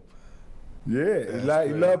out for him. Yeah,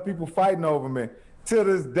 he loved people fighting over him. And till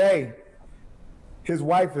this day, his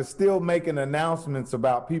wife is still making announcements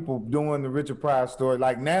about people doing the Richard Pryor story.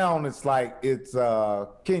 Like now, it's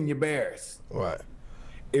Kenya Barris. Right.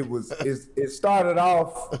 It started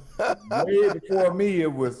off way before me.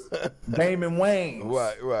 It was Damon Wayans.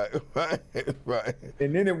 Right.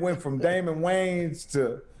 And then it went from Damon Wayans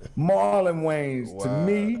to Marlon Wayans to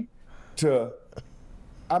me to,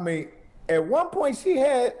 I mean, at one point she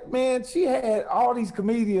had all these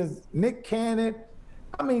comedians, Nick Cannon.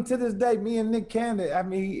 I mean, to this day, me and Nick Cannon, I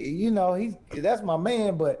mean, you know, that's my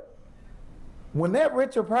man, but when that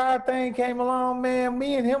Richard Pryor thing came along, man,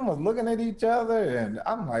 me and him was looking at each other, and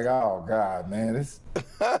I'm like, oh, God, man, it's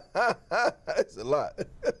a lot.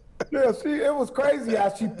 Yeah, it was crazy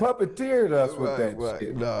how she puppeteered us with that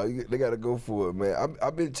shit. No, they got to go for it, man.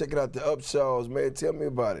 I've been checking out the Upshaws, man. Tell me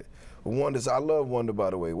about it. Wonder's, I love Wonder, by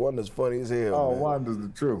the way. Wonder's funny as hell, Oh, man. Wonder's the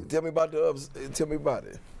truth. Tell me about the Ups. Tell me about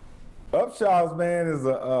it. Upshaws, man, is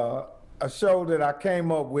a show that I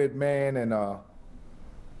came up with, man, and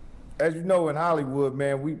as you know, in Hollywood,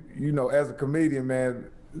 man, we, as a comedian, man,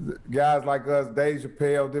 guys like us, Dave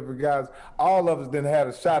Chappelle, different guys, all of us done had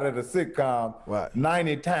a shot at a sitcom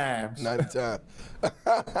 90 times. 90 times.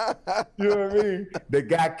 You know what I mean? That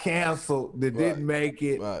got canceled, that didn't make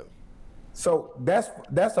it. Right. So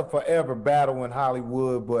that's a forever battle in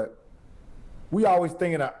Hollywood, but we always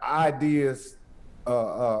thinking of ideas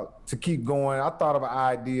to keep going. I thought of an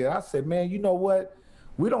idea. I said, man, you know what?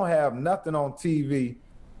 We don't have nothing on TV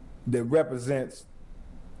that represents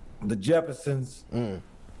the Jeffersons, the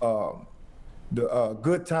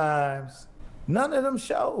Good Times, none of them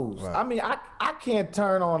shows. Right. I mean, I can't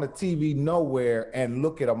turn on a TV nowhere and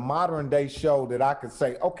look at a modern day show that I could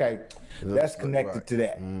say, okay, that's connected to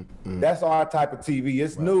that. That's our type of TV.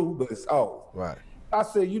 It's new, but it's old. Right. I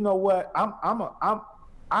said, you know what? I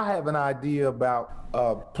have an idea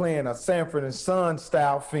about playing a Sanford and Son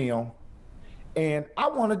style film, and I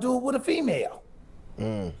want to do it with a female.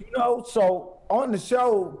 So on the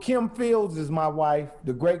show, Kim Fields is my wife,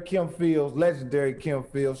 the great Kim Fields, legendary Kim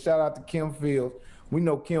Fields. Shout out to Kim Fields. We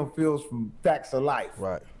know Kim Fields from Facts of Life.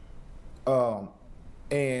 Right.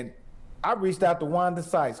 And I reached out to Wanda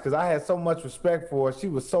Sykes because I had so much respect for her. She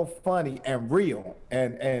was so funny and real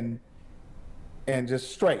and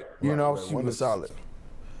just straight. You know, she Wanda was solid.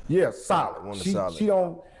 Yeah, solid. Wanda She solid.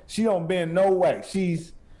 she don't bend no way.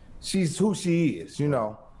 She's who she is,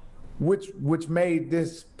 which made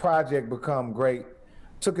this project become great.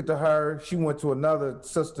 Took it to her. She went to another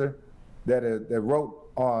sister that wrote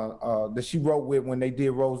on that she wrote with when they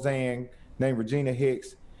did Roseanne, named Regina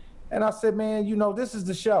Hicks. And I said, man, this is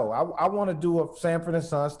the show. I want to do a Sanford and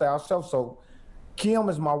Son style show. So Kim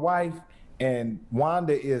is my wife, and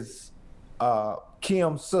Wanda is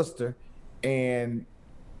Kim's sister, and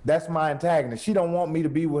that's my antagonist. She don't want me to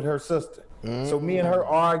be with her sister. So me and her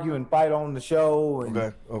argue and fight on the show. And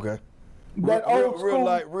Okay. That old school,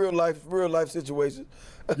 real life situation.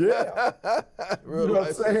 Yeah. real You know what I'm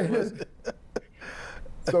life saying? situation.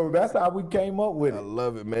 So that's how we came up with I it.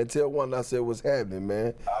 love it, man. Tell Wanda I said what's happening,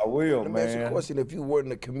 man. I will, Let me ask you a man. question. If you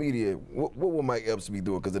weren't a comedian, what would Mike Epps be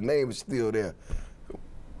doing? Because the name is still there.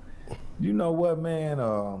 You know what, man?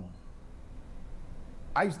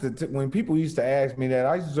 I used to, when people used to ask me that,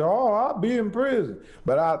 I used to say, oh, I'll be in prison.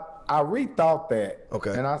 But I rethought that.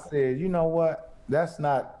 Okay. And I said, you know what? That's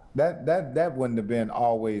not, that wouldn't have been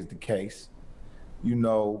always the case.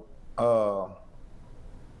 Because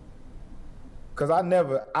I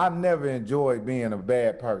never enjoyed being a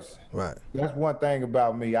bad person. Right. That's one thing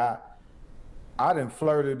about me. I done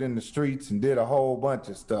flirted in the streets and did a whole bunch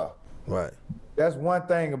of stuff. Right. That's one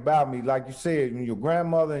thing about me. Like you said, when your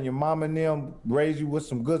grandmother and your mom and them raised you with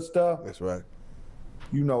some good stuff, That's right.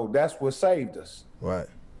 That's what saved us. Right.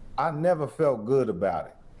 I never felt good about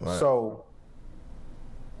it. Right. So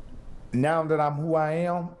now that I'm who I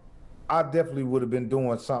am, I definitely would have been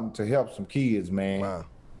doing something to help some kids, man. Wow.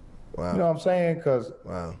 You know what I'm saying? Because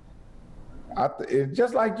Wow. it's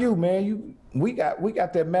just like you, man. We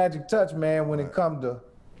got that magic touch, man, when it comes to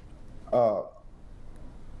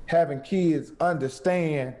having kids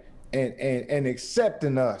understand and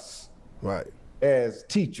accepting us Right. as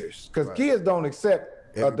teachers. Because kids don't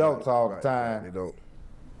accept adults all the time. They don't.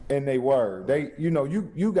 And they were. They,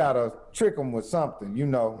 you gotta trick them with something. You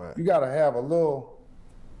gotta have a little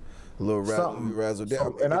something. razzle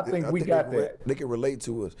dazzle. And I think we got that. They can relate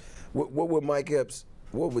to us. What would Mike Epps?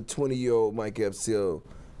 What would 20-year-old Mike Epps tell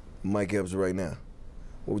Mike Epps right now?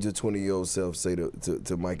 What would your 20-year-old self say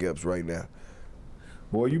to Mike Epps right now?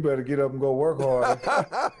 Boy, you better get up and go work hard.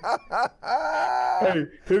 Hey,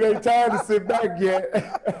 it ain't time to sit back yet.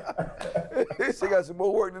 She got some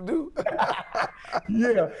more work to do.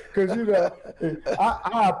 Yeah, because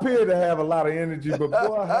I appear to have a lot of energy, but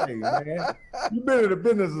boy, hey, man, you've been in the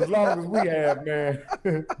business as long as we have, man.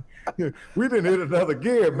 We didn't hit another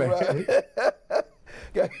gear, man. Right.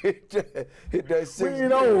 hit that six. We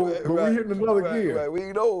ain't old, but we hitting another gear. Right, we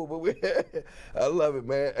ain't old, but I love it,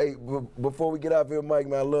 man. Hey, before we get out here, Mike,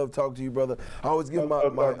 man, I love talking to you, brother. I always give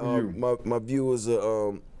my viewers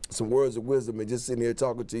some words of wisdom, and just sitting here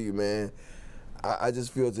talking to you, man. I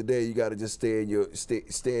just feel today you got to just stay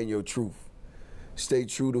in your truth. Stay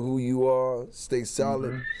true to who you are. Stay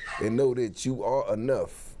solid, and know that you are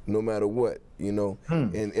enough. No matter what,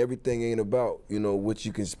 and everything ain't about, what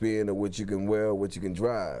you can spend or what you can wear or what you can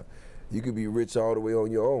drive. You can be rich all the way on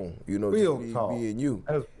your own, Real just talk. being you.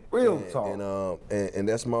 Real talk. And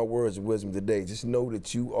that's my words of wisdom today. Just know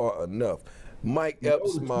that you are enough. Mike Know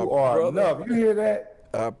Epps, that my you are brother. enough. You hear that?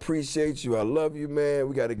 I appreciate you. I love you, man.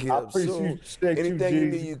 We got to get I up soon. appreciate you, Anything you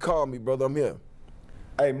Jeezy. need, you call me, brother. I'm here.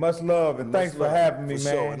 Hey, much love and thanks for having me, For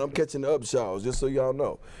man. sure. And I'm catching the Upshaws, just so y'all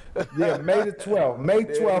know. Yeah, May the 12th. May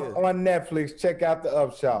There it 12th is. on Netflix. Check out the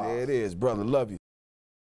Upshaws. There it is, brother. Love you.